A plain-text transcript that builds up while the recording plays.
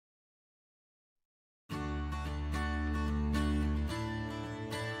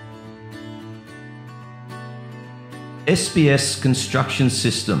SPS Construction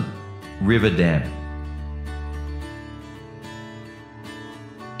System, River Dam.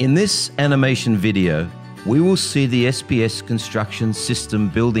 In this animation video, we will see the SPS Construction System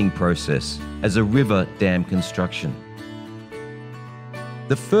building process as a river dam construction.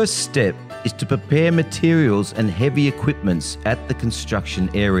 The first step is to prepare materials and heavy equipments at the construction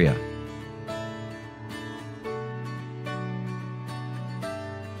area.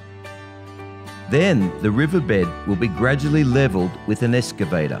 Then the riverbed will be gradually levelled with an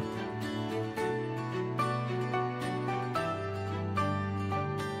excavator.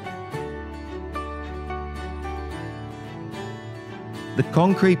 The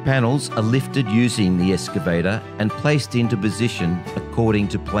concrete panels are lifted using the excavator and placed into position according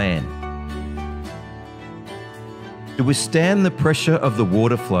to plan. To withstand the pressure of the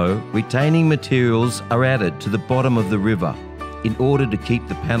water flow, retaining materials are added to the bottom of the river in order to keep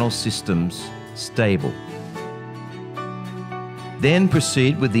the panel systems stable. Then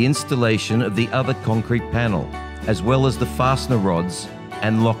proceed with the installation of the other concrete panel, as well as the fastener rods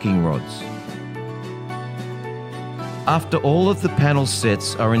and locking rods. After all of the panel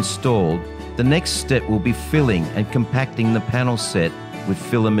sets are installed, the next step will be filling and compacting the panel set with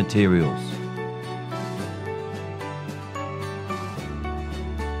filler materials.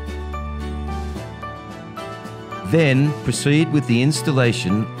 Then proceed with the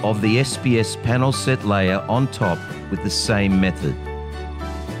installation of the SPS panel set layer on top with the same method.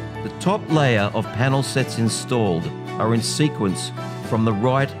 The top layer of panel sets installed are in sequence from the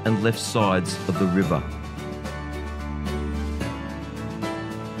right and left sides of the river.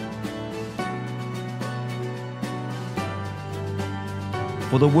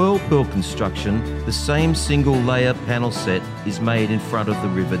 For the whirlpool construction, the same single layer panel set is made in front of the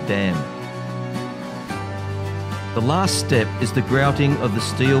river dam. The last step is the grouting of the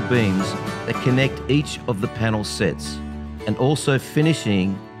steel beams that connect each of the panel sets, and also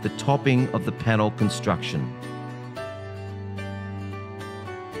finishing the topping of the panel construction.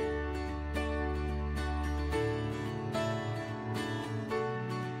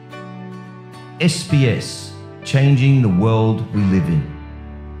 SPS, changing the world we live in.